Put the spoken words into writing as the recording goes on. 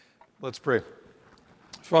Let's pray.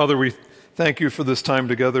 Father, we thank you for this time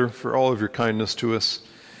together, for all of your kindness to us,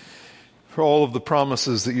 for all of the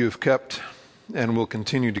promises that you have kept and will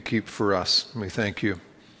continue to keep for us. We thank you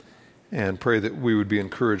and pray that we would be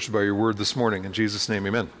encouraged by your word this morning. In Jesus' name,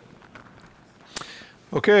 amen.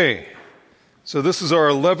 Okay, so this is our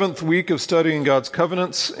 11th week of studying God's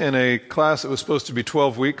covenants in a class that was supposed to be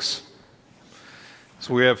 12 weeks.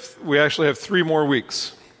 So we actually have 3 more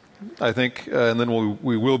weeks, I think, and then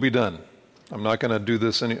we will be done. I'm not going to do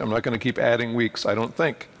this. I'm not going to keep adding weeks, I don't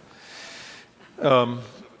think. Get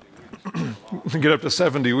up to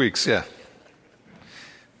 70 weeks, yeah.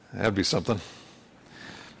 That'd be something.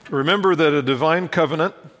 Remember that a divine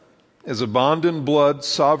covenant is a bond in blood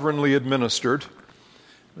sovereignly administered.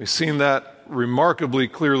 We've seen that remarkably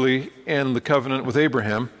clearly in the covenant with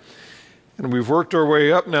Abraham. And we've worked our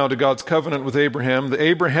way up now to God's covenant with Abraham. The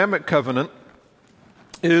Abrahamic covenant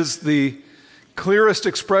is the clearest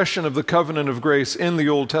expression of the covenant of grace in the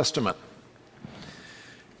Old Testament.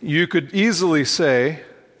 You could easily say,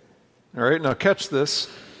 all right, now catch this,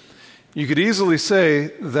 you could easily say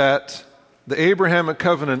that the Abrahamic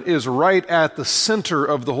covenant is right at the center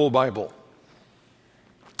of the whole Bible.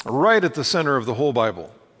 Right at the center of the whole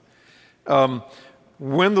Bible.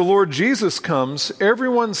 When the Lord Jesus comes,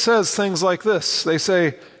 everyone says things like this. They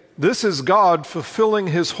say, this is God fulfilling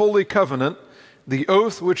his holy covenant, the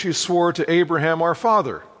oath which he swore to Abraham our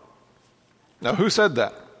father. Now, who said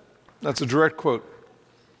that? That's a direct quote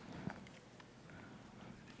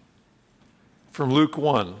from Luke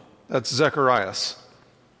 1. That's Zechariah.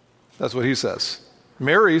 That's what he says.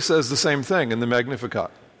 Mary says the same thing in the Magnificat.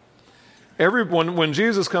 Everyone, when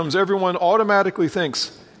Jesus comes, everyone automatically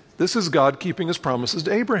thinks, this is God keeping his promises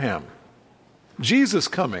to Abraham. Jesus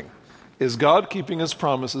coming is God keeping his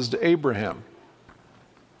promises to Abraham.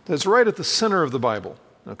 That's right at the center of the Bible,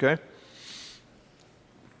 okay?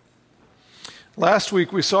 Last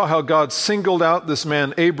week we saw how God singled out this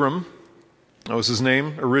man Abram, that was his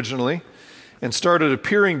name originally, and started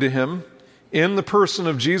appearing to him in the person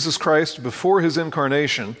of Jesus Christ before his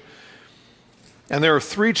incarnation. And there are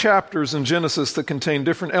 3 chapters in Genesis that contain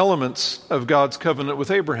different elements of God's covenant with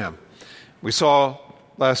Abraham. We saw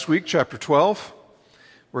last week, chapter 12,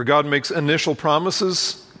 where God makes initial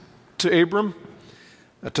promises to Abram,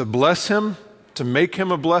 to bless him, to make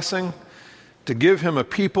him a blessing, to give him a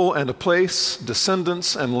people and a place,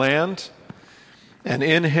 descendants and land, and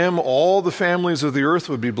in him all the families of the earth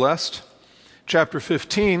would be blessed. Chapter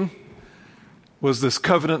 15 was this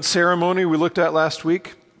covenant ceremony we looked at last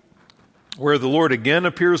week, where the Lord again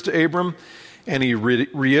appears to Abram, and he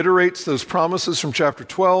reiterates those promises from chapter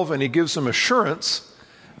 12, and he gives him assurance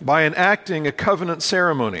by enacting a covenant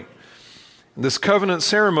ceremony. This covenant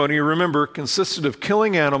ceremony, remember, consisted of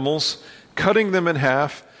killing animals, cutting them in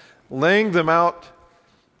half, laying them out,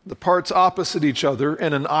 the parts opposite each other,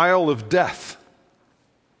 in an aisle of death.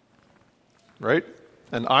 Right?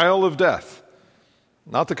 An aisle of death.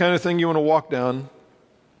 Not the kind of thing you want to walk down,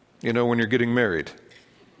 when you're getting married.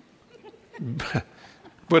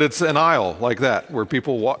 But it's an aisle like that, where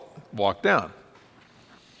people walk down.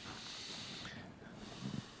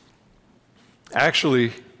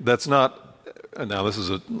 Actually, that's not... Now,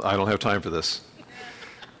 I don't have time for this.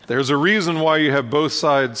 There's a reason why you have both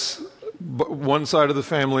sides, one side of the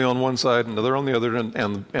family on one side, another on the other,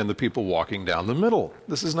 and the people walking down the middle.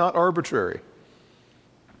 This is not arbitrary.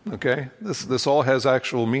 Okay? This all has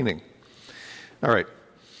actual meaning. All right.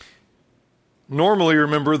 Normally,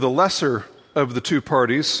 remember, the lesser of the 2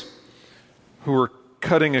 parties who were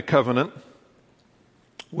cutting a covenant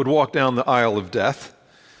would walk down the aisle of death.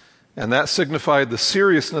 And that signified the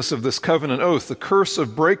seriousness of this covenant oath. The curse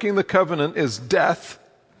of breaking the covenant is death.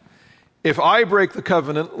 If I break the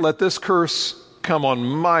covenant, let this curse come on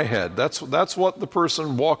my head. That's what the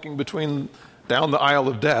person walking down the aisle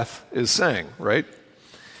of death is saying, right?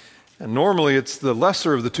 And normally it's the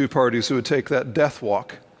lesser of the 2 parties who would take that death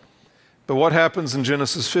walk. But what happens in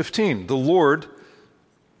Genesis 15? The Lord,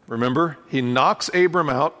 remember, he knocks Abram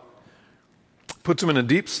out, puts him in a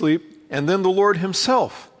deep sleep, and then the Lord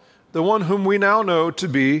himself, the one whom we now know to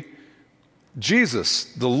be Jesus,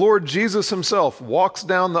 the Lord Jesus himself, walks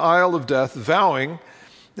down the aisle of death, vowing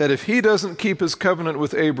that if he doesn't keep his covenant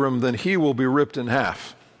with Abram, then he will be ripped in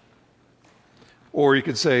half. Or you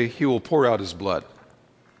could say he will pour out his blood.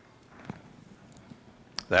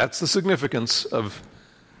 That's the significance of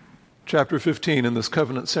chapter 15 in this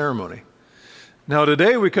covenant ceremony. Now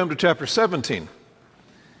today we come to chapter 17,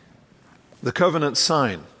 the covenant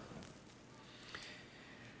sign.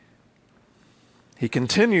 He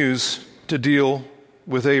continues to deal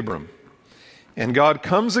with Abram. And God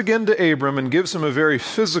comes again to Abram and gives him a very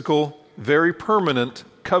physical, very permanent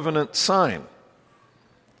covenant sign.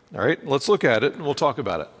 All right, let's look at it and we'll talk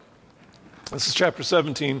about it. This is chapter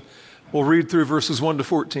 17. We'll read through verses 1 to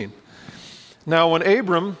 14. Now, when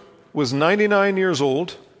Abram was 99 years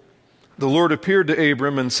old, the Lord appeared to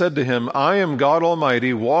Abram and said to him, I am God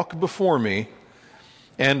Almighty, walk before me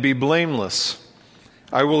and be blameless.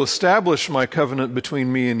 I will establish my covenant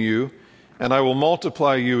between me and you, and I will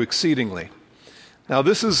multiply you exceedingly. Now,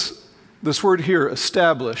 this word here,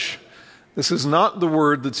 establish, this is not the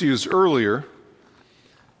word that's used earlier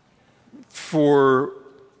for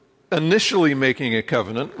initially making a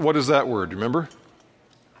covenant. What is that word? Remember?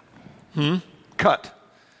 Cut.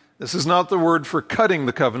 This is not the word for cutting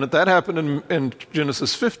the covenant. That happened in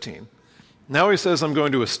Genesis 15. Now he says, I'm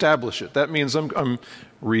going to establish it. That means I'm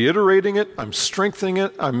reiterating it, I'm strengthening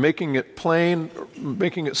it, I'm making it plain,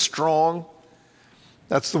 making it strong.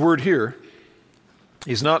 That's the word here.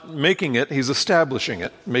 He's not making it, he's establishing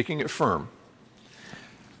it, making it firm.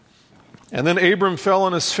 And then Abram fell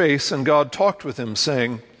on his face, and God talked with him,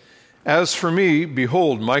 saying, As for me,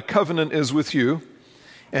 behold, my covenant is with you,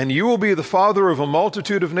 and you will be the father of a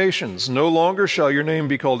multitude of nations. No longer shall your name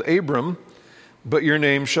be called Abram, but your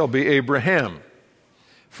name shall be Abraham.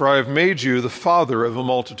 For I have made you the father of a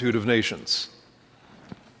multitude of nations.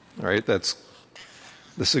 All right, that's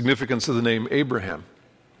the significance of the name Abraham.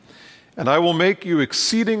 And I will make you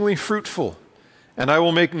exceedingly fruitful, and I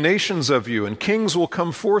will make nations of you, and kings will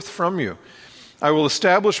come forth from you. I will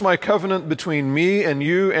establish my covenant between me and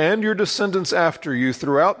you and your descendants after you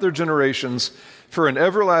throughout their generations for an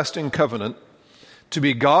everlasting covenant, to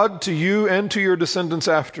be God to you and to your descendants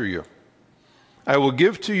after you. I will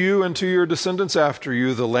give to you and to your descendants after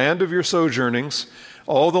you the land of your sojournings,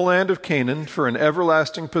 all the land of Canaan, for an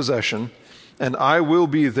everlasting possession, and I will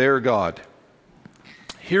be their God.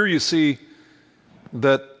 Here you see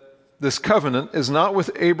that this covenant is not with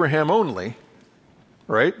Abraham only,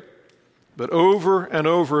 right? But over and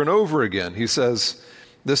over and over again, he says,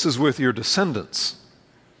 this is with your descendants.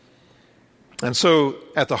 And so,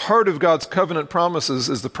 at the heart of God's covenant promises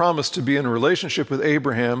is the promise to be in a relationship with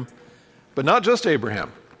Abraham, but not just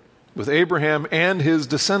Abraham, with Abraham and his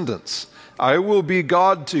descendants. I will be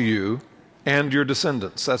God to you and your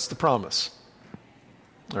descendants. That's the promise.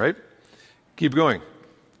 All right? Keep going.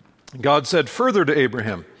 God said further to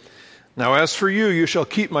Abraham, Now as for you, you shall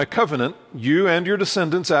keep my covenant, you and your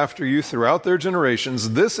descendants after you throughout their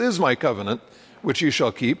generations. This is my covenant, which you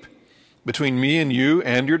shall keep, between me and you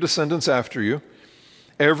and your descendants after you.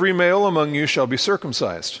 Every male among you shall be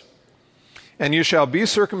circumcised. And you shall be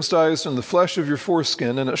circumcised in the flesh of your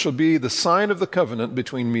foreskin, and it shall be the sign of the covenant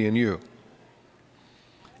between me and you.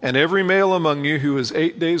 And every male among you who is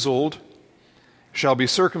 8 days old shall be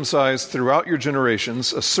circumcised throughout your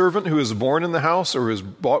generations. A servant who is born in the house or is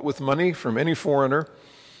bought with money from any foreigner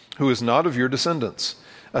who is not of your descendants.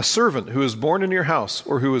 A servant who is born in your house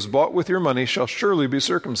or who is bought with your money shall surely be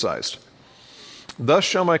circumcised. Thus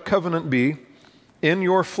shall my covenant be in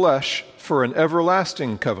your flesh for an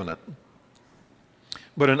everlasting covenant.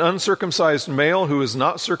 But an uncircumcised male who is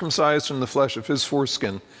not circumcised in the flesh of his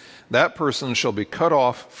foreskin, that person shall be cut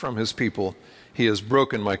off from his people. He has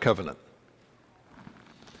broken my covenant.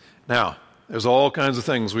 Now, there's all kinds of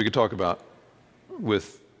things we could talk about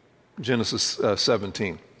with Genesis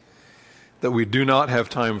 17 that we do not have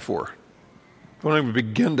time for. We don't even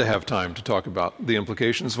begin to have time to talk about the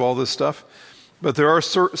implications of all this stuff. But there are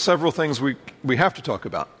several things we have to talk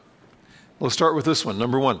about. Let's start with this one.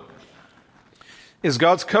 Number one. Is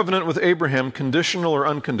God's covenant with Abraham conditional or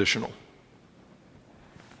unconditional?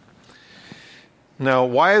 Now,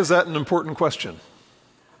 why is that an important question?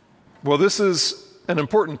 Well, this is an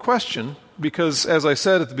important question because, as I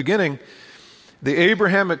said at the beginning, the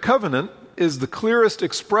Abrahamic covenant is the clearest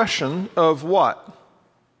expression of what?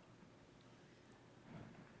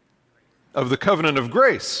 Of the covenant of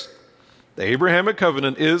grace. The Abrahamic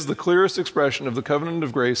covenant is the clearest expression of the covenant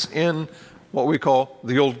of grace in what we call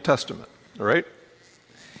the Old Testament, all right?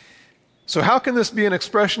 So how can this be an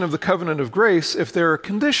expression of the covenant of grace if there are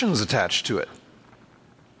conditions attached to it?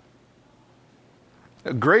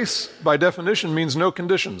 Grace, by definition, means no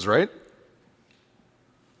conditions, right?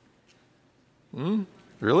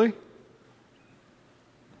 Really?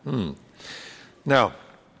 Now,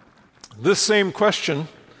 this same question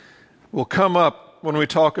will come up when we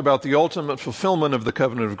talk about the ultimate fulfillment of the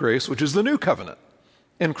covenant of grace, which is the new covenant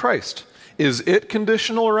in Christ. Is it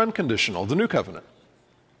conditional or unconditional, the new covenant?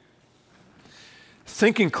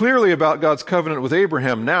 Thinking clearly about God's covenant with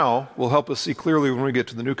Abraham now will help us see clearly when we get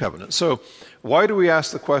to the new covenant. So, why do we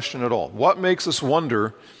ask the question at all? What makes us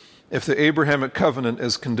wonder if the Abrahamic covenant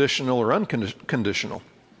is conditional or unconditional?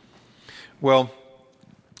 Well,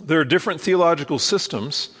 There are different theological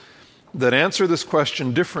systems that answer this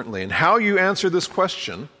question differently. And how you answer this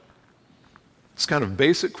question, this kind of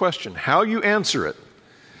basic question, how you answer it,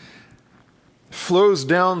 flows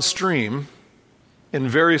downstream in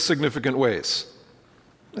very significant ways.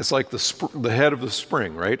 It's like the head of the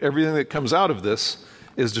spring, right? Everything that comes out of this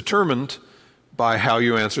is determined by how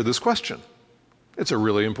you answer this question. It's a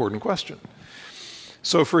really important question.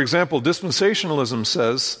 So, for example, dispensationalism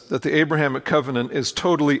says that the Abrahamic covenant is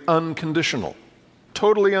totally unconditional.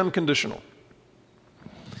 Totally unconditional.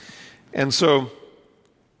 And so,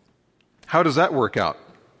 how does that work out?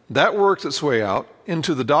 That works its way out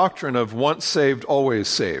into the doctrine of once saved, always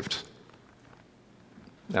saved.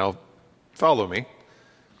 Now, follow me.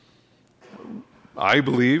 I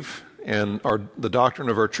believe, and the doctrine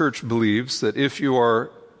of our church believes, that if you are,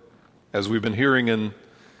 as we've been hearing in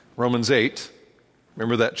Romans 8,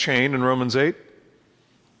 remember that chain in Romans 8?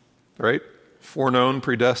 Right? Foreknown,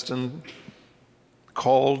 predestined,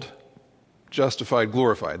 called, justified,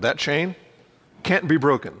 glorified. That chain can't be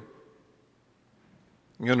broken.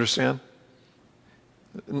 You understand?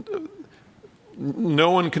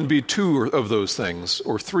 No one can be two of those things,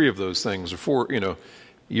 or three of those things, or four,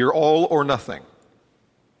 you're all or nothing.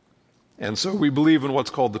 And so we believe in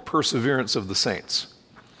what's called the perseverance of the saints.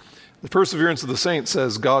 The perseverance of the saints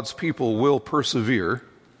says God's people will persevere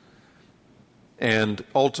and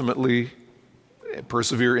ultimately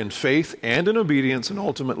persevere in faith and in obedience and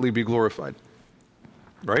ultimately be glorified.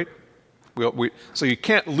 Right? So you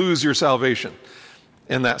can't lose your salvation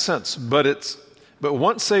in that sense. But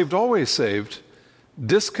once saved, always saved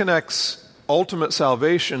disconnects ultimate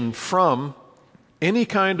salvation from any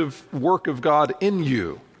kind of work of God in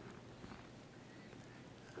you.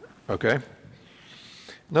 Okay?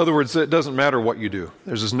 In other words, it doesn't matter what you do.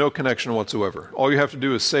 There's just no connection whatsoever. All you have to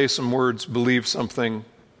do is say some words, believe something,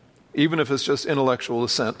 even if it's just intellectual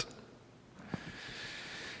assent.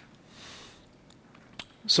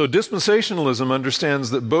 So dispensationalism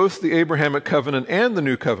understands that both the Abrahamic covenant and the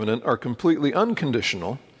New Covenant are completely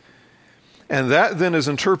unconditional, and that then is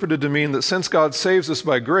interpreted to mean that since God saves us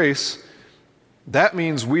by grace, that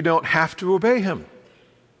means we don't have to obey Him.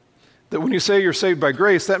 That when you say you're saved by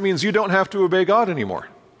grace, that means you don't have to obey God anymore.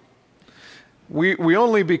 We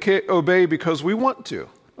only obey because we want to.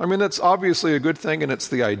 I mean, that's obviously a good thing and it's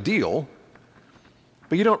the ideal,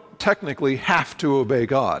 but you don't technically have to obey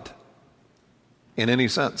God in any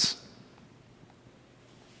sense.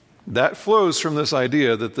 That flows from this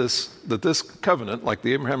idea that this covenant, like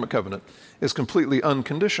the Abrahamic covenant, is completely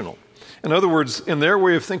unconditional. In other words, in their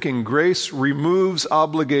way of thinking, grace removes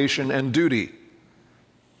obligation and duty.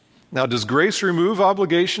 Now, does grace remove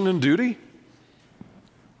obligation and duty?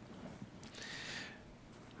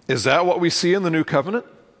 Is that what we see in the New Covenant?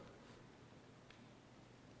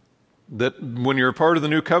 That when you're a part of the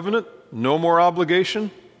New Covenant, no more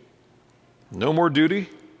obligation, no more duty?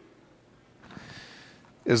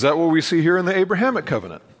 Is that what we see here in the Abrahamic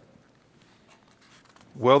covenant?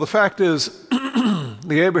 Well, the fact is,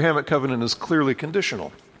 the Abrahamic covenant is clearly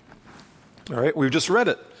conditional. All right, we've just read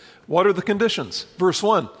it. What are the conditions? Verse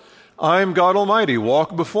 1, I am God Almighty,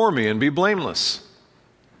 walk before me and be blameless.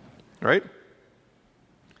 Right?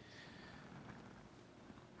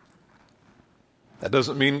 That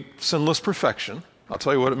doesn't mean sinless perfection. I'll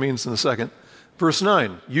tell you what it means in a second. Verse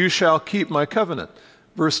 9, you shall keep my covenant.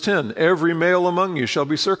 Verse 10, every male among you shall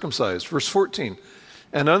be circumcised. Verse 14,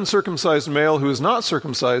 an uncircumcised male who is not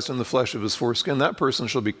circumcised in the flesh of his foreskin, that person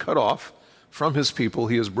shall be cut off from his people.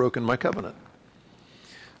 He has broken my covenant.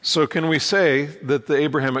 So can we say that the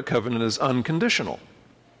Abrahamic covenant is unconditional?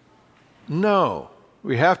 No.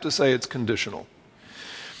 We have to say it's conditional.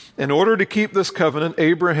 In order to keep this covenant,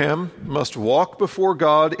 Abraham must walk before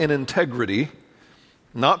God in integrity,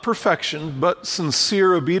 not perfection, but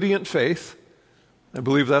sincere, obedient faith. I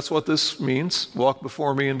believe that's what this means, walk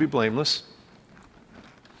before me and be blameless.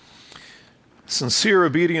 Sincere,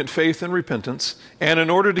 obedient faith and repentance. And in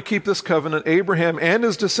order to keep this covenant, Abraham and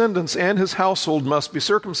his descendants and his household must be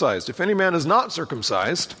circumcised. If any man is not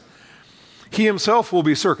circumcised, he himself will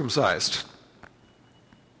be circumcised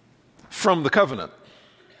from the covenant.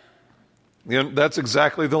 That's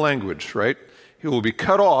exactly the language, right? He will be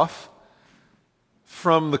cut off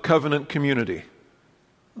from the covenant community.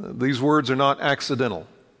 These words are not accidental.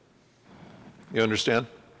 You understand?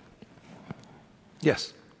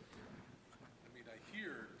 Yes. I mean, I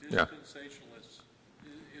hear dispensationalism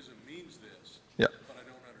means this, yeah, but I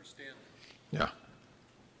don't understand it. Yeah.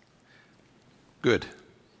 Good.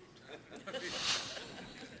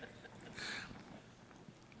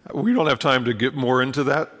 We don't have time to get more into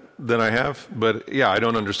that than I have, but yeah, I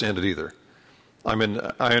don't understand it either. I mean,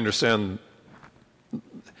 I understand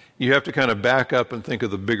you have to kind of back up and think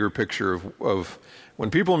of the bigger picture of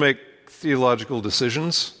when people make theological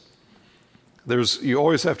decisions, you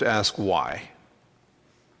always have to ask why.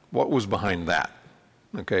 What was behind that?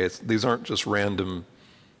 Okay, these aren't just random,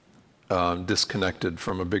 disconnected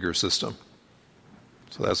from a bigger system.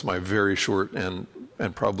 So that's my very short and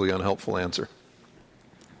probably unhelpful answer.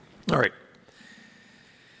 All right.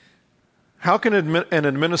 How can an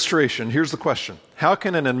administration, here's the question, how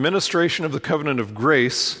can an administration of the covenant of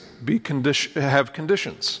grace have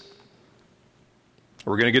conditions?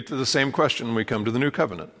 We're going to get to the same question when we come to the new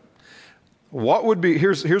covenant. What would be,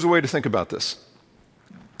 here's a way to think about this.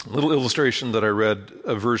 A little illustration that I read,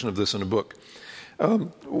 a version of this in a book.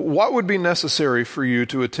 What would be necessary for you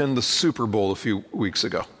to attend the Super Bowl a few weeks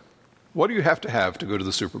ago? What do you have to go to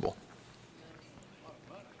the Super Bowl?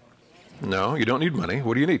 No, you don't need money.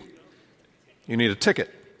 What do you need? You need a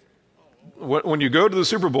ticket. When you go to the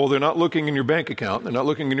Super Bowl, they're not looking in your bank account. They're not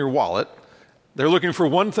looking in your wallet. They're looking for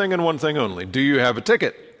one thing and one thing only. Do you have a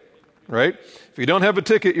ticket? Right? If you don't have a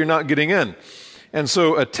ticket, you're not getting in. And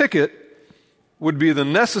so a ticket would be the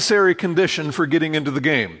necessary condition for getting into the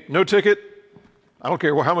game. No ticket, I don't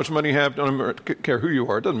care how much money you have, don't care who you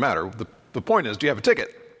are, it doesn't matter. The point is, do you have a ticket?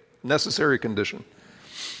 Necessary condition.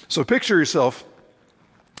 So picture yourself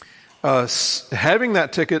having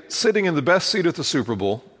that ticket, sitting in the best seat at the Super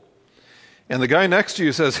Bowl, and the guy next to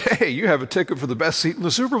you says, hey, you have a ticket for the best seat in the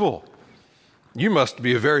Super Bowl. You must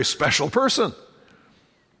be a very special person.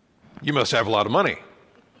 You must have a lot of money,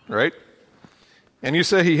 right? And you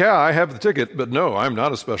say, yeah, I have the ticket, but no, I'm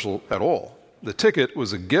not as special at all. The ticket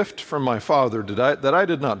was a gift from my Father that I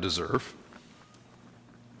did not deserve,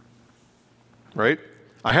 right?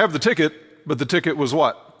 I have the ticket, but the ticket was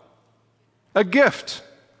what? A gift.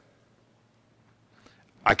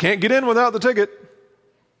 I can't get in without the ticket.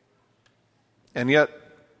 And yet,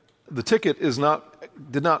 the ticket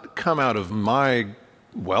did not come out of my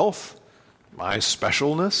wealth, my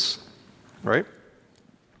specialness, right?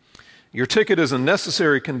 Your ticket is a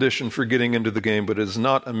necessary condition for getting into the game, but it is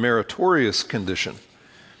not a meritorious condition.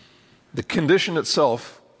 The condition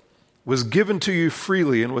itself was given to you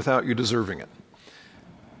freely and without you deserving it.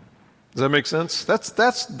 Does that make sense? That's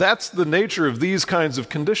the nature of these kinds of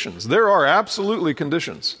conditions. There are absolutely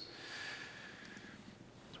conditions.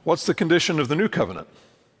 What's the condition of the new covenant?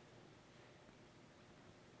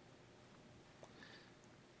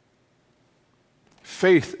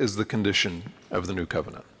 Faith is the condition of the new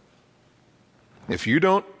covenant. If you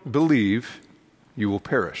don't believe, you will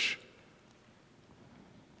perish.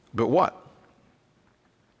 But what?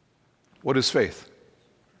 What is faith?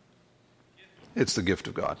 It's the gift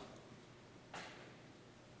of God.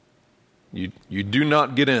 You do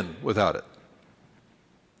not get in without it,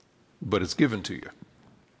 but it's given to you.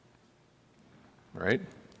 Right?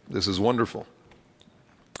 This is wonderful.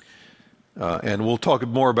 And we'll talk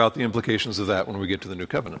more about the implications of that when we get to the new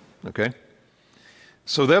covenant. Okay?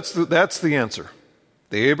 So that's the answer.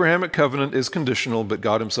 The Abrahamic covenant is conditional, but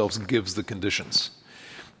God himself gives the conditions.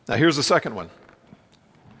 Now here's the second one.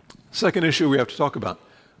 Second issue we have to talk about.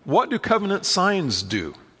 What do covenant signs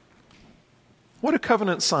do? What do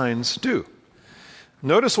covenant signs do?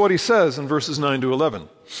 Notice what he says in verses 9 to 11.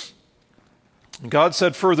 God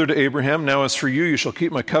said further to Abraham, now as for you, you shall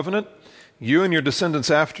keep my covenant, you and your descendants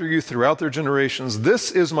after you throughout their generations. This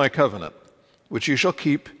is my covenant, which you shall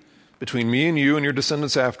keep between me and you and your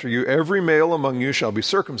descendants after you. Every male among you shall be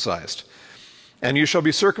circumcised. And you shall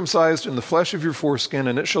be circumcised in the flesh of your foreskin,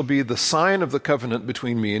 and it shall be the sign of the covenant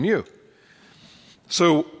between me and you.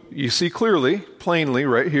 So you see clearly, plainly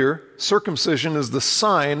right here, circumcision is the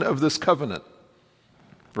sign of this covenant.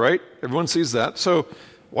 Right? Everyone sees that. So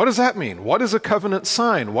what does that mean? What is a covenant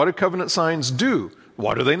sign? What do covenant signs do?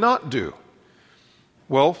 What do they not do?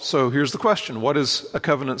 Well, so here's the question. What is a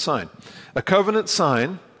covenant sign? A covenant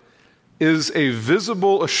sign is a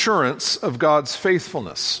visible assurance of God's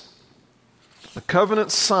faithfulness. A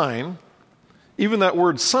covenant sign, even that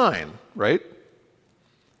word sign, right?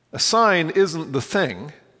 A sign isn't the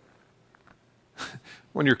thing.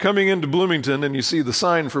 When you're coming into Bloomington and you see the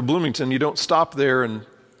sign for Bloomington, you don't stop there and,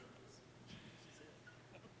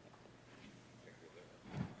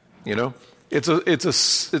 it's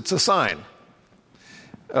a sign.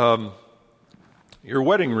 Your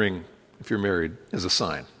wedding ring, if you're married, is a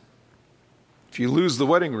sign. If you lose the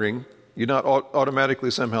wedding ring, you're not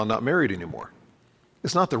automatically somehow not married anymore.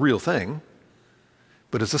 It's not the real thing,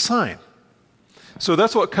 but it's a sign. So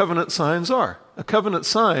that's what covenant signs are. A covenant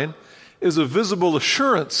sign is a visible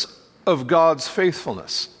assurance of God's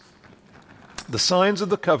faithfulness. The signs of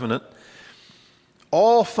the covenant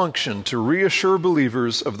all function to reassure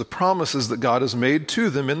believers of the promises that God has made to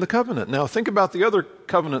them in the covenant. Now, think about the other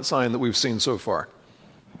covenant sign that we've seen so far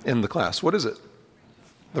in the class. What is it?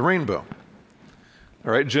 The rainbow.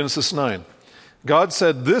 All right, Genesis 9. God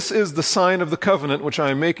said, "This is the sign of the covenant which I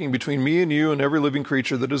am making between me and you and every living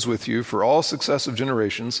creature that is with you for all successive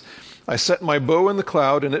generations. I set my bow in the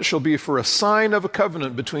cloud, and it shall be for a sign of a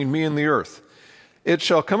covenant between me and the earth. It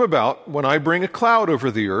shall come about when I bring a cloud over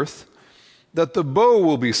the earth, that the bow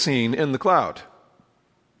will be seen in the cloud."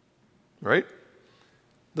 Right?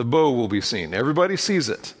 The bow will be seen. Everybody sees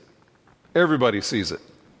it. Everybody sees it.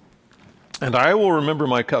 "And I will remember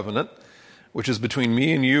my covenant, which is between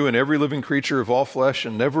me and you and every living creature of all flesh,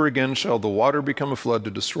 and never again shall the water become a flood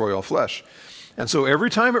to destroy all flesh." And so every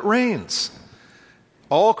time it rains,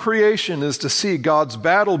 all creation is to see God's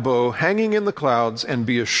battle bow hanging in the clouds and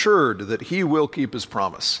be assured that he will keep his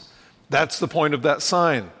promise. That's the point of that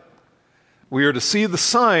sign. We are to see the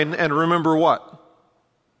sign and remember what?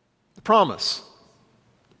 The promise.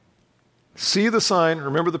 See the sign,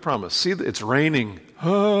 remember the promise. See, it's raining.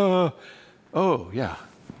 Oh, yeah.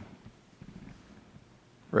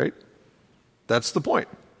 Right? That's the point.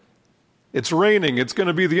 It's raining. It's going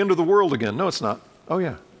to be the end of the world again. No, it's not. Oh,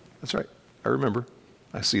 yeah. That's right. I remember.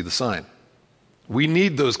 I see the sign. We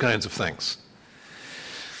need those kinds of things.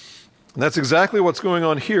 And that's exactly what's going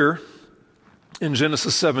on here in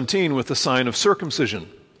Genesis 17 with the sign of circumcision.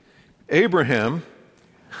 Abraham,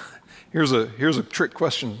 here's a trick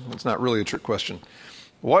question. It's not really a trick question.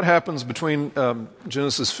 What happens between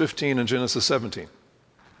Genesis 15 and Genesis 17?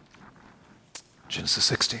 Genesis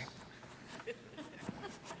 16.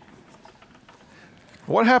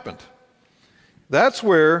 What happened? That's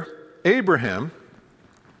where Abraham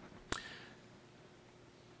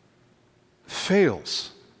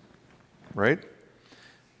fails, right?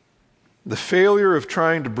 The failure of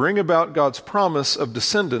trying to bring about God's promise of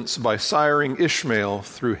descendants by siring Ishmael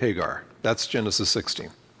through Hagar. That's Genesis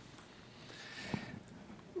 16.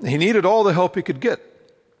 He needed all the help he could get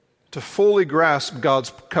to fully grasp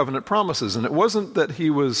God's covenant promises. And it wasn't that he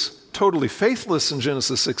was totally faithless in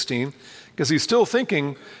Genesis 16, because he's still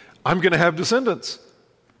thinking, I'm going to have descendants.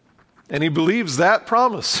 And he believes that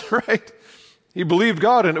promise, right? He believed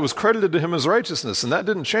God, and it was credited to him as righteousness, and that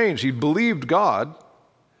didn't change. He believed God,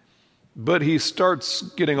 but he starts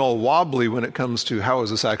getting all wobbly when it comes to how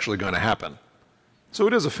is this actually going to happen. So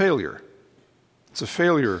it is a failure. It's a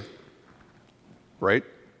failure, right?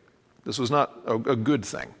 This was not a good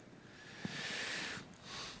thing.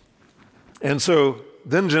 And so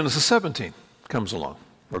then Genesis 17 comes along,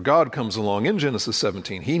 or God comes along in Genesis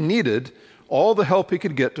 17. He needed all the help he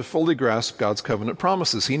could get to fully grasp God's covenant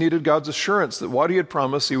promises. He needed God's assurance that what he had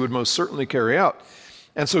promised he would most certainly carry out.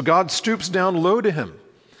 And so God stoops down low to him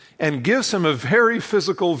and gives him a very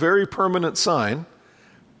physical, very permanent sign,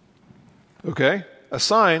 okay? A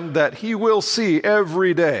sign that he will see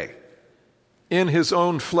every day in his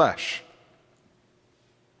own flesh.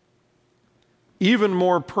 Even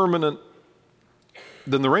more permanent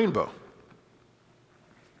than the rainbow.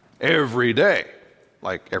 Every day,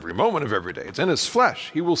 like every moment of every day. It's in his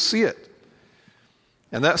flesh. He will see it.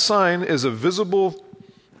 And that sign is a visible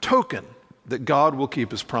token that God will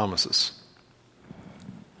keep his promises.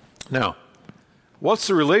 Now, what's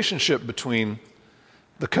the relationship between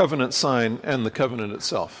the covenant sign and the covenant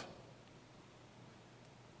itself?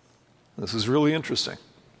 This is really interesting.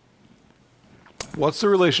 What's the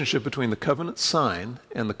relationship between the covenant sign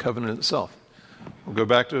and the covenant itself? We'll go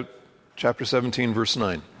back to chapter 17, verse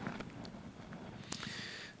 9.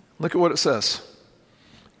 Look at what it says.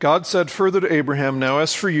 God said further to Abraham, "Now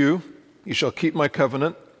as for you, you shall keep my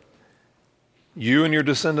covenant, you and your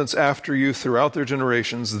descendants after you throughout their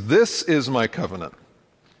generations. This is my covenant,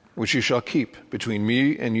 which you shall keep between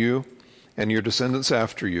me and you and your descendants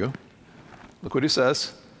after you." Look what he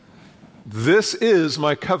says. "This is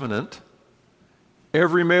my covenant.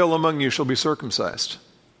 Every male among you shall be circumcised."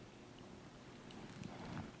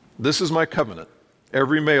 This is my covenant.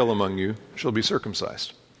 Every male among you shall be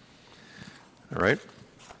circumcised. All right?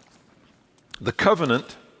 The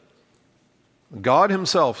covenant, God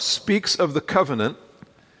himself speaks of the covenant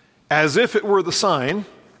as if it were the sign,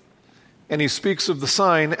 and he speaks of the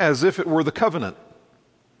sign as if it were the covenant.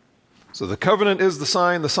 So the covenant is the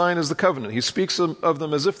sign is the covenant. He speaks of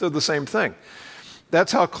them as if they're the same thing.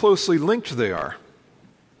 That's how closely linked they are.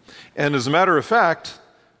 And as a matter of fact,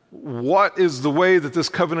 what is the way that this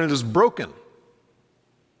covenant is broken?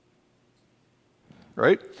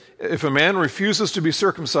 Right? If a man refuses to be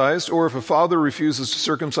circumcised, or if a father refuses to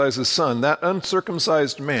circumcise his son, that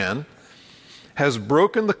uncircumcised man has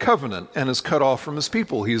broken the covenant and is cut off from his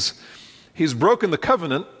people. He's broken the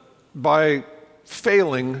covenant by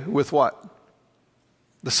failing with what?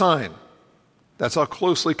 The sign. That's how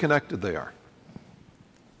closely connected they are.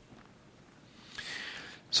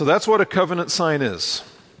 So that's what a covenant sign is.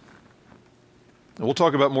 And we'll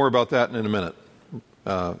talk more about that in a minute.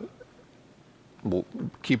 We'll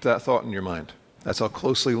keep that thought in your mind. That's how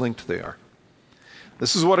closely linked they are.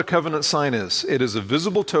 This is what a covenant sign is. It is a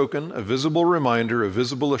visible token, a visible reminder, a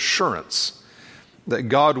visible assurance that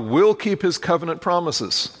God will keep his covenant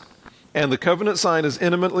promises. And the covenant sign is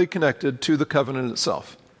intimately connected to the covenant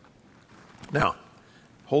itself. Now,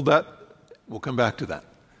 hold that. We'll come back to that.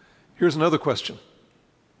 Here's another question.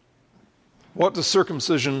 What does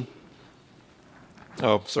circumcision...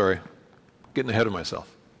 Oh, sorry. Getting ahead of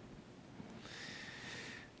myself.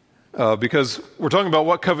 Because we're talking about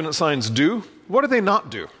what covenant signs do. What do they not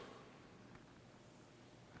do?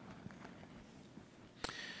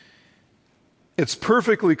 It's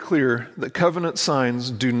perfectly clear that covenant signs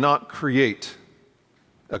do not create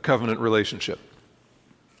a covenant relationship.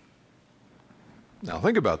 Now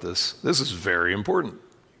think about this. This is very important.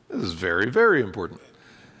 This is very, very important.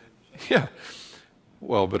 Yeah.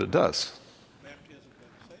 Well, but it does.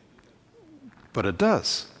 But it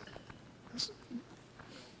does.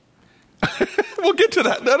 We'll get to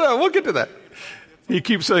that. No, we'll get to that. He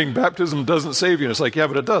keeps saying baptism doesn't save you. And it's like, yeah,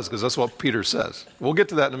 but it does, because that's what Peter says. We'll get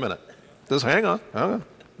to that in a minute. Just hang on. All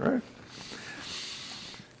right.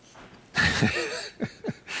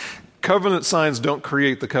 Covenant signs don't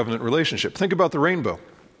create the covenant relationship. Think about the rainbow.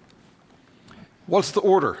 What's the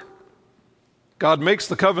order? God makes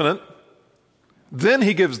the covenant, then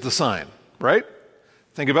he gives the sign, right?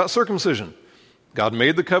 Think about circumcision. God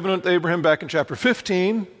made the covenant with Abraham back in chapter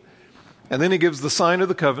 15, and then he gives the sign of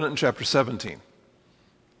the covenant in chapter 17.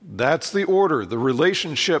 That's the order. The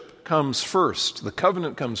relationship comes first. The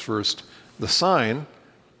covenant comes first. The sign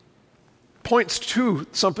points to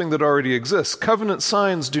something that already exists. Covenant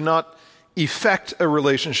signs do not effect a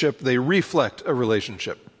relationship, they reflect a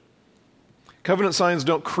relationship. Covenant signs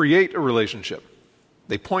don't create a relationship.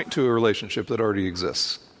 They point to a relationship that already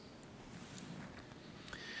exists.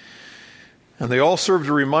 And they all serve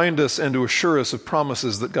to remind us and to assure us of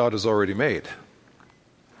promises that God has already made.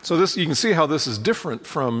 So this, you can see how this is different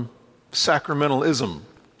from sacramentalism.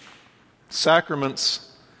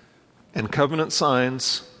 Sacraments and covenant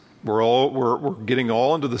signs, we're getting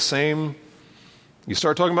all into the same. You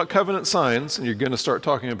start talking about covenant signs, and you're going to start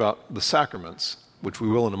talking about the sacraments, which we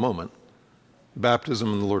will in a moment.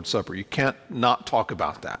 Baptism and the Lord's Supper. You can't not talk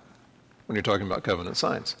about that when you're talking about covenant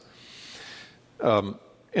signs.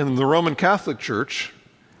 In the Roman Catholic Church,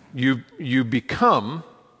 you become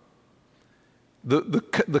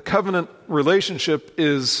the covenant relationship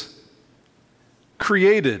is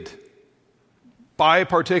created by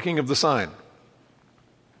partaking of the sign.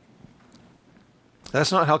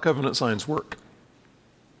 That's not how covenant signs work.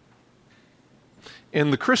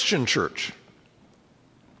 In the Christian church,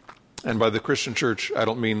 and by the Christian church, I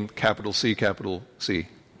don't mean capital C, capital C.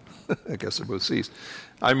 I guess they're both C's.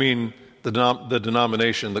 I mean the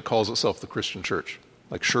denomination that calls itself the Christian church,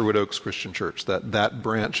 like Sherwood Oaks Christian Church, that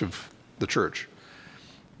branch of the church.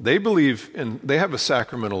 They believe they have a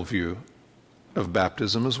sacramental view of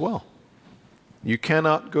baptism as well. You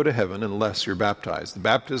cannot go to heaven unless you're baptized.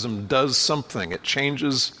 Baptism does something. It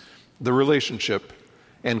changes the relationship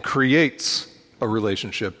and creates a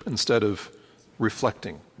relationship instead of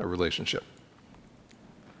reflecting a relationship.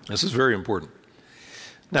 This is very important.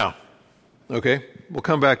 Now, okay, we'll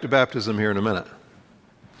come back to baptism here in a minute.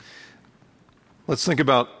 Let's think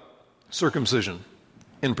about circumcision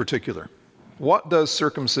in particular. What does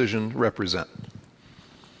circumcision represent?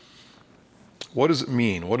 What does it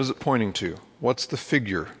mean? What is it pointing to? What's the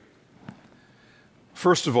figure?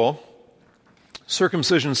 First of all,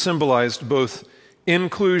 circumcision symbolized both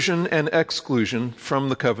inclusion and exclusion from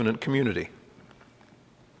the covenant community.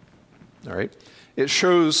 All right? It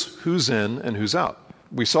shows who's in and who's out.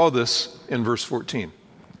 We saw this in verse 14.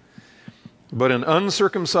 But an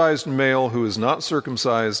uncircumcised male who is not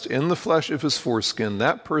circumcised in the flesh of his foreskin,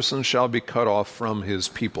 that person shall be cut off from his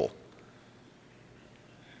people.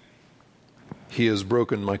 He has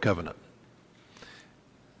broken my covenant.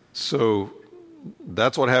 So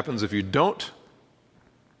that's what happens if you're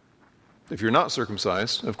not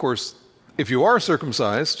circumcised. Of course, if you are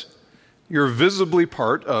circumcised, you're visibly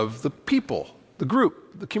part of the people, the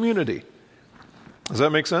group, the community. Does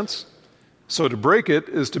that make sense? So to break it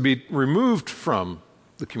is to be removed from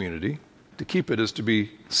the community. To keep it is to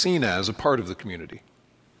be seen as a part of the community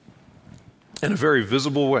in a very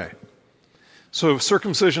visible way. So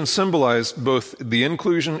circumcision symbolized both the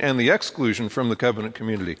inclusion and the exclusion from the covenant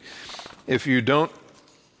community. If you don't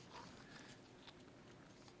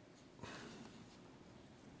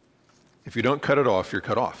If you don't cut it off, you're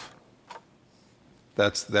cut off.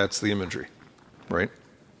 That's the imagery, right?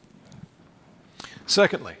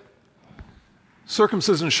 Secondly,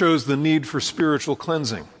 circumcision shows the need for spiritual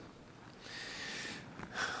cleansing.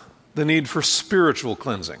 The need for spiritual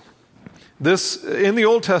cleansing. This, in the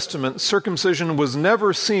Old Testament, circumcision was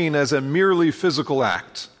never seen as a merely physical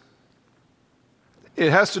act.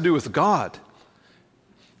 It has to do with God.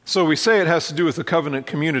 So we say it has to do with the covenant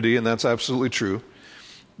community, and that's absolutely true.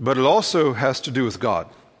 But it also has to do with God.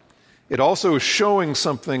 It also is showing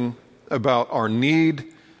something about our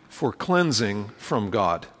need for cleansing from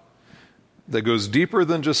God that goes deeper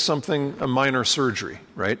than just a minor surgery,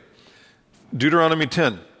 right? Deuteronomy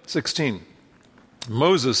 10:16.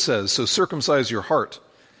 Moses says, "So circumcise your heart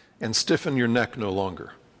and stiffen your neck no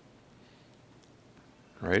longer."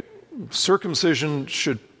 Right? Circumcision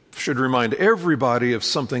should remind everybody of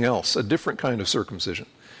something else, a different kind of circumcision.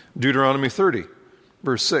 Deuteronomy 30,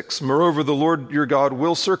 verse 6. "Moreover, the Lord your God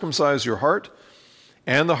will circumcise your heart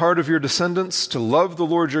and the heart of your descendants to love the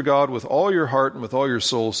Lord your God with all your heart and with all your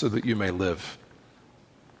soul so that you may live."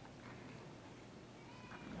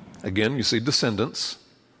 Again, you see descendants.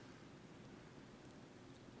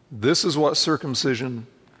 This is what circumcision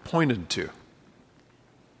pointed to.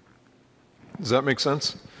 Does that make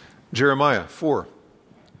sense? Jeremiah 4.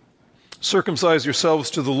 "Circumcise yourselves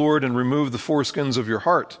to the Lord and remove the foreskins of your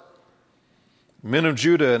heart, men of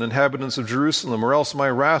Judah and inhabitants of Jerusalem, or else my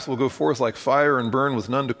wrath will go forth like fire and burn with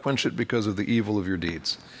none to quench it because of the evil of your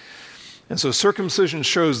deeds." And so circumcision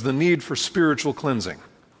shows the need for spiritual cleansing.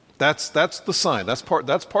 That's the sign. That's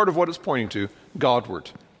part of what it's pointing to,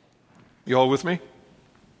 Godward. You all with me?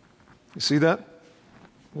 You see that?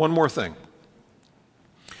 One more thing.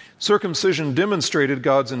 Circumcision demonstrated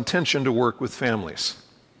God's intention to work with families.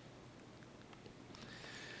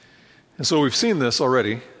 And so we've seen this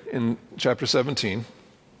already in chapter 17.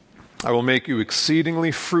 "I will make you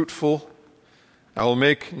exceedingly fruitful. I will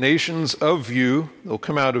make nations of you. They'll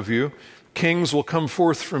come out of you. Kings will come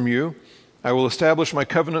forth from you. I will establish my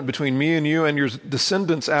covenant between me and you and your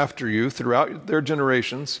descendants after you throughout their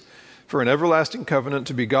generations for an everlasting covenant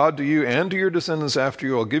to be God to you and to your descendants after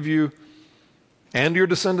you. I'll give you and your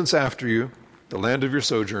descendants after you the land of your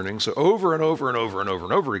sojourning." So over and over and over and over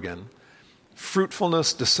and over again,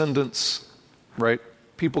 fruitfulness, descendants, right?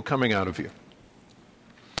 People coming out of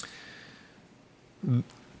you.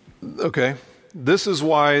 Okay, this is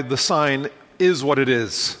why the sign is what it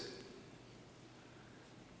is.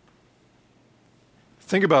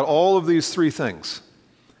 Think about all of these three things.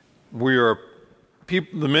 The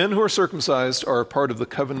men who are circumcised are a part of the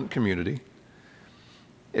covenant community.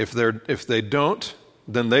 If they don't,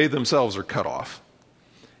 then they themselves are cut off.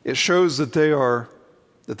 It shows that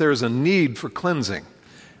there is a need for cleansing.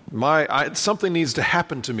 Something needs to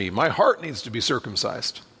happen to me. My heart needs to be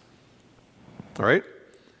circumcised. All right?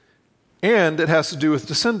 And it has to do with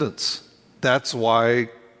descendants. That's why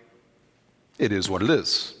it is what it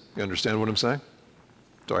is. You understand what I'm saying?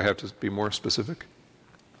 Do I have to be more specific?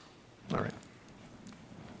 All right.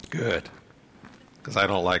 Good. Because I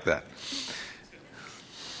don't like that.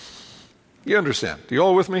 You understand. You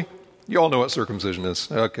all with me? You all know what circumcision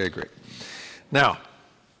is. Okay, great. Now,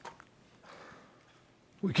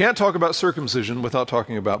 we can't talk about circumcision without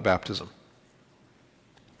talking about baptism.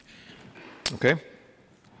 Okay?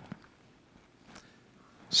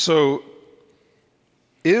 So,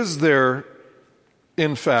 is there,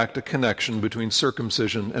 in fact, a connection between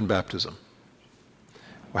circumcision and baptism?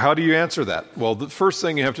 Well, how do you answer that? Well, the first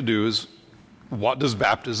thing you have to do is, what does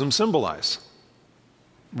baptism symbolize?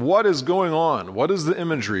 What is going on? What is the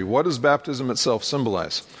imagery? What does baptism itself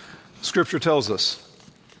symbolize? Scripture tells us.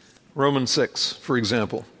 Romans 6, for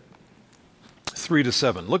example,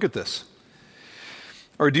 3-7. Look at this.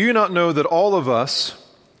 "Or do you not know that all of us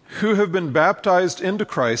who have been baptized into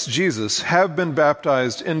Christ Jesus have been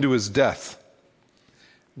baptized into his death?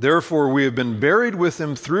 Therefore we have been buried with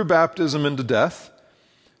him through baptism into death,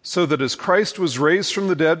 so that as Christ was raised from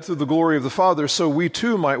the dead through the glory of the Father, so we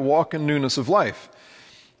too might walk in newness of life.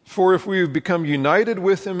 For if we have become united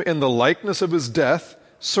with him in the likeness of his death,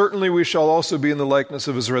 certainly we shall also be in the likeness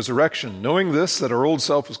of his resurrection, knowing this, that our old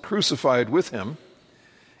self was crucified with him,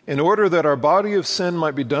 in order that our body of sin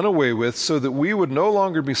might be done away with, so that we would no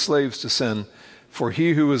longer be slaves to sin, for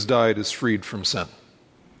he who has died is freed from sin."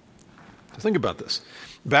 Think about this.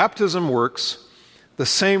 Baptism works the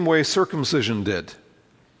same way circumcision did.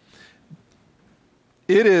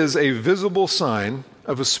 It is a visible sign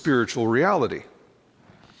of a spiritual reality.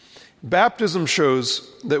 Baptism shows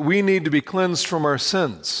that we need to be cleansed from our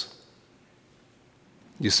sins.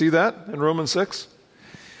 You see that in Romans 6?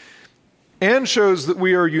 and shows that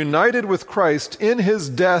we are united with Christ in his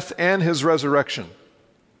death and his resurrection.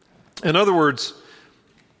 In other words,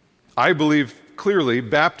 I believe clearly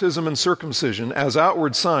baptism and circumcision as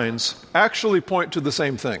outward signs actually point to the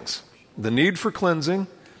same things. The need for cleansing,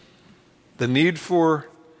 the need for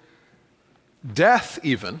death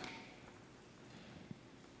even.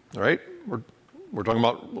 All right? We're talking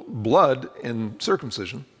about blood in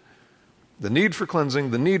circumcision. The need for cleansing,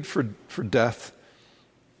 the need for death,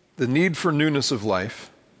 the need for newness of life.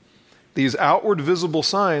 These outward visible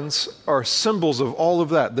signs are symbols of all of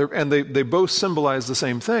that, and they both symbolize the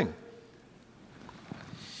same thing.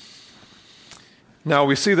 Now,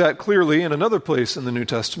 we see that clearly in another place in the New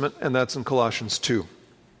Testament, and that's in Colossians 2.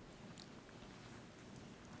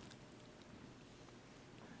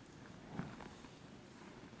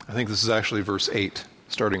 I think this is actually verse 8,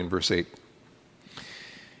 starting in verse 8.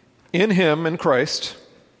 In him, in Christ,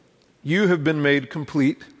 you have been made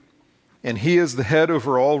complete, and he is the head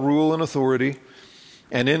over all rule and authority.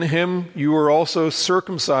 And in him you are also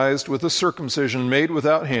circumcised with a circumcision made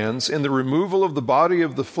without hands, in the removal of the body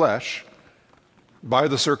of the flesh by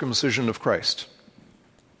the circumcision of Christ,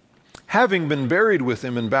 having been buried with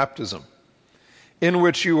him in baptism, in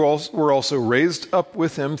which you were also raised up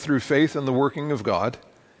with him through faith in the working of God,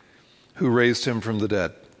 who raised him from the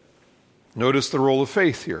dead. Notice the role of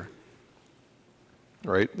faith here.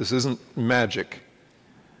 Right? This isn't magic.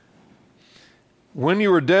 When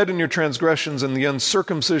you were dead in your transgressions and the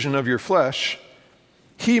uncircumcision of your flesh,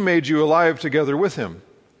 he made you alive together with him,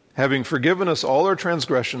 having forgiven us all our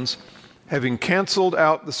transgressions, having canceled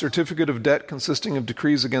out the certificate of debt consisting of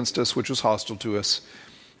decrees against us, which was hostile to us,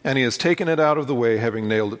 and he has taken it out of the way, having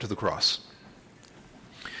nailed it to the cross.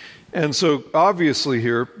 And so, obviously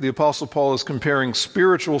here, the Apostle Paul is comparing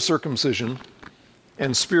spiritual circumcision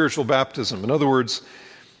and spiritual baptism. In other words,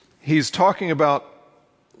 he's talking about,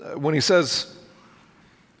 when he says,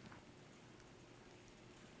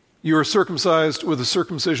 you are circumcised with a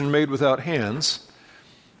circumcision made without hands,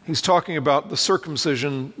 he's talking about the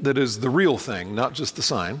circumcision that is the real thing, not just the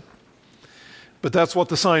sign. But that's what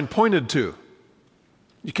the sign pointed to.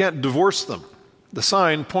 You can't divorce them. The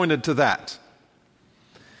sign pointed to that.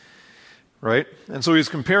 Right? And so he's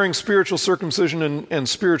comparing spiritual circumcision and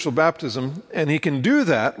spiritual baptism, and he can do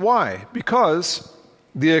that. Why? Because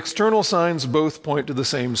the external signs both point to the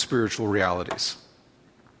same spiritual realities.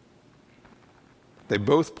 They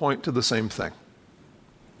both point to the same thing.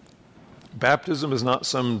 Baptism is not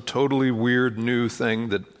some totally weird new thing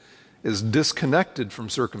that is disconnected from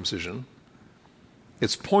circumcision.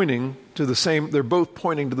 It's pointing to the same, they're both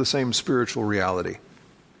pointing to the same spiritual reality.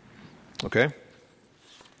 Okay?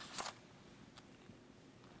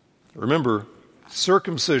 Remember,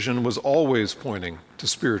 circumcision was always pointing to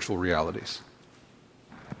spiritual realities.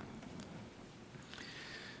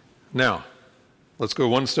 Now, let's go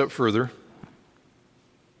one step further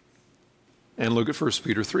and look at 1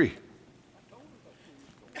 Peter 3.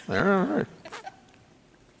 All right.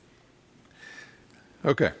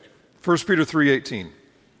 Okay. 1 Peter 3:18.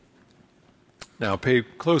 Now pay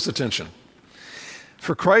close attention.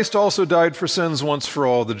 For Christ also died for sins once for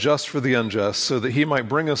all, the just for the unjust, so that he might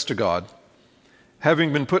bring us to God,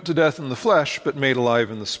 having been put to death in the flesh, but made alive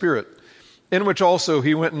in the Spirit, in which also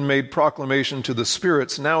he went and made proclamation to the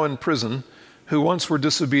spirits now in prison, who once were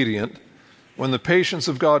disobedient, when the patience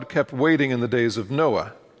of God kept waiting in the days of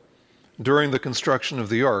Noah, during the construction of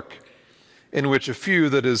the ark, in which a few,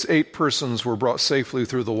 that is, 8 persons, were brought safely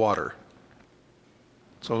through the water.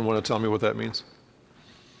 Someone want to tell me what that means?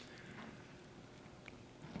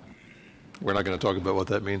 We're not going to talk about what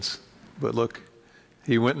that means. But look,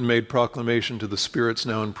 he went and made proclamation to the spirits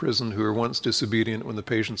now in prison, who were once disobedient when the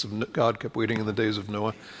patience of God kept waiting in the days of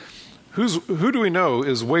Noah. Who do we know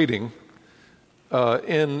is waiting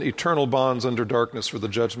in eternal bonds under darkness for the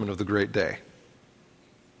judgment of the great day?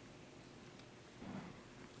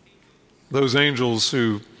 Those angels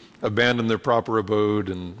who abandoned their proper abode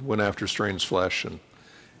and went after strange flesh. And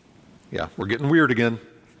yeah, we're getting weird again.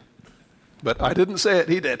 But I didn't say it,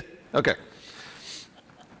 he did. Okay.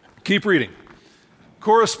 Keep reading.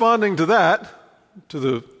 Corresponding to that, to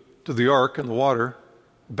the ark and the water,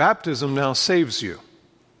 baptism now saves you.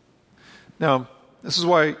 Now, this is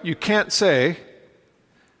why you can't say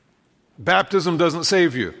baptism doesn't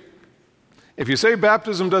save you. If you say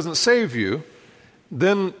baptism doesn't save you,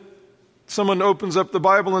 then someone opens up the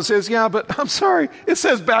Bible and says, yeah, but I'm sorry, it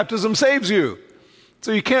says baptism saves you.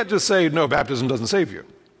 So you can't just say, no, baptism doesn't save you.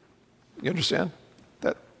 You understand?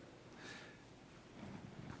 That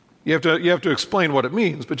you have to explain what it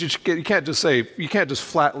means, but you can't just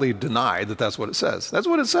flatly deny that that's what it says. That's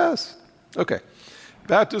what it says. Okay.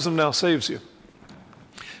 Baptism now saves you.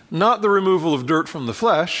 not the removal of dirt from the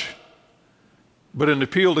flesh, but an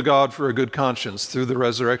appeal to God for a good conscience through the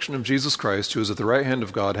resurrection of Jesus Christ, who is at the right hand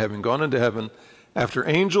of God, having gone into heaven after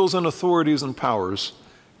angels and authorities and powers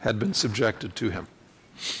had been subjected to him.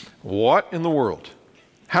 What in the world?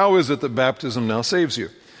 How is it that baptism now saves you?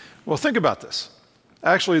 Well, think about this.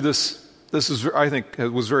 Actually, this is, I think, it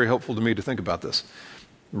was very helpful to me to think about this.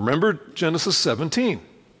 Remember Genesis 17.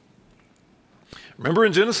 Remember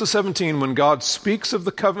in Genesis 17 when God speaks of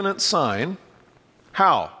the covenant sign,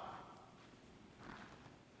 how?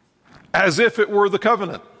 As if it were the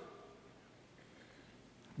covenant.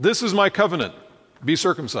 This is my covenant. Be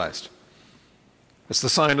circumcised. It's the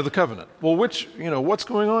sign of the covenant. Well, what's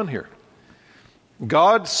going on here?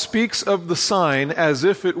 God speaks of the sign as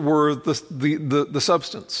if it were the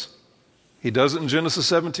substance. He does it in Genesis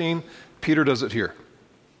 17. Peter does it here.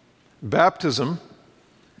 Baptism,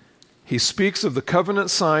 he speaks of the covenant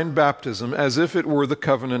sign, baptism, as if it were the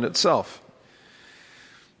covenant itself.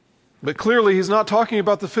 But clearly, he's not talking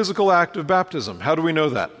about the physical act of baptism. How do we know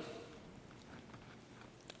that?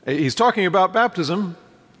 He's talking about baptism,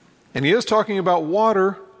 and he is talking about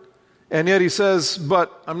water, and yet he says,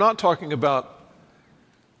 but I'm not talking about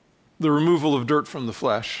the removal of dirt from the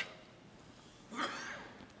flesh,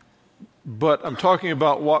 but I'm talking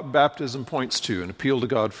about what baptism points to, an appeal to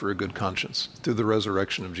God for a good conscience through the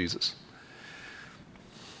resurrection of Jesus.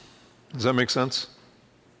 Does that make sense?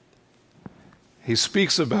 He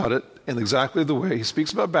speaks about it in exactly the way, he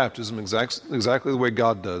speaks about baptism exactly the way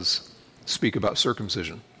God does speak about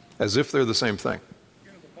circumcision, as if they're the same thing.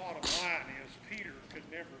 You know, the bottom line is Peter could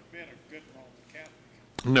never have been a good Roman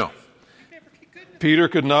Catholic. No. He couldn't have. Peter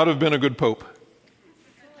could not have been a good pope.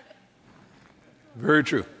 Very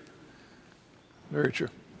true. Very true.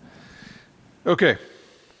 Okay.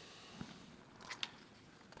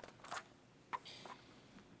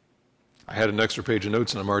 I had an extra page of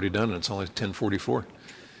notes and I'm already done and it's only 10:44.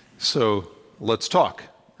 So let's talk,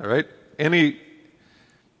 all right?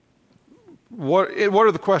 What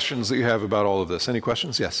are the questions that you have about all of this? Any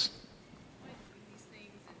questions? Yes.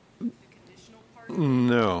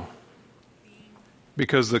 No.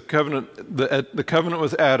 Because the covenant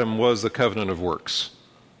with Adam was the covenant of works.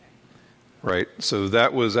 Right? So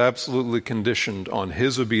that was absolutely conditioned on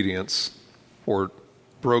his obedience or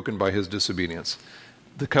broken by his disobedience.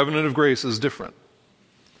 The covenant of grace is different.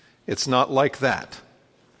 It's not like that.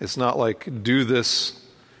 It's not like do this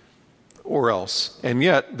or else. And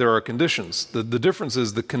yet there are conditions. The difference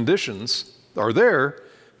is the conditions are there,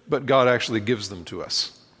 but God actually gives them to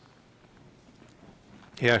us.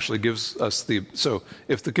 He actually gives us so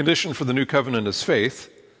if the condition for the new covenant is faith,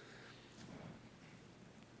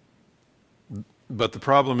 but the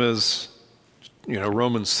problem is,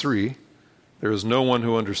 Romans 3, there is no one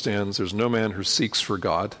who understands, there's no man who seeks for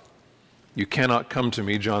God. You cannot come to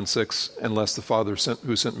me, John 6, unless the Father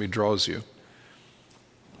who sent me draws you.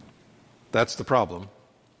 That's the problem.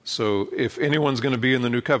 So if anyone's going to be in the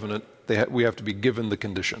new covenant, we have to be given the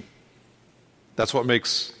condition. That's what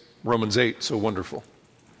makes Romans 8 so wonderful.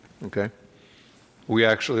 Okay? We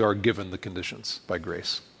actually are given the conditions by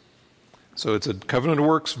grace. So it's a covenant of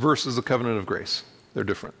works versus the covenant of grace. They're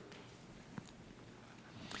different.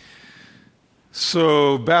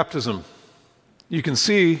 So baptism, you can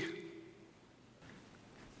see,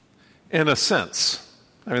 in a sense,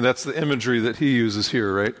 that's the imagery that he uses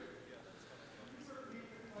here, right?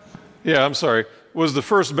 Yeah, I'm sorry. Was the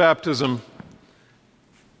first baptism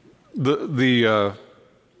the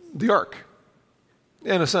ark?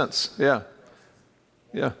 In a sense, yeah.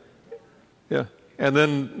 And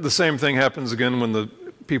then the same thing happens again when the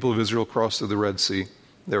people of Israel crossed through the Red Sea.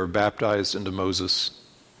 They were baptized into Moses,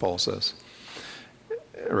 Paul says.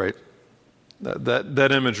 Right?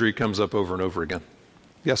 That imagery comes up over and over again.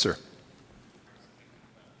 Yes, sir.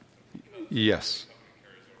 Yes.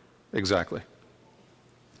 Exactly.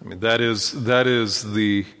 That is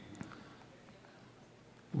the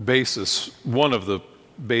basis, one of the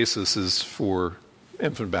bases for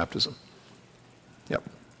infant baptism. Yep.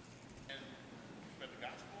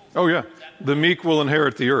 Oh, yeah. The meek will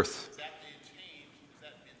inherit the earth. Has that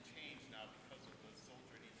been changed now because of the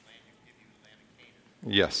sojourning land you give you the land of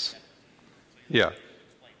Canaan? Yes. Yeah.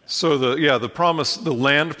 So the promise, the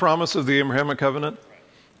land promise of the Abrahamic covenant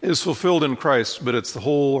is fulfilled in Christ, but it's the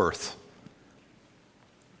whole earth.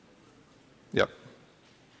 Yep.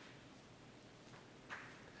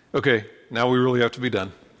 Okay, now we really have to be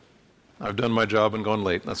done. I've done my job and gone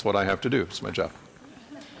late. That's what I have to do. It's my job.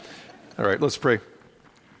 All right, let's pray.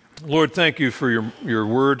 Lord, thank you for your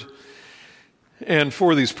word and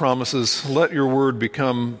for these promises. Let your word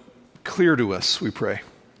become clear to us, we pray,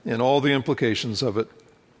 and all the implications of it.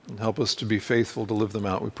 and help us to be faithful to live them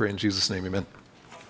out. We pray in Jesus' name, amen.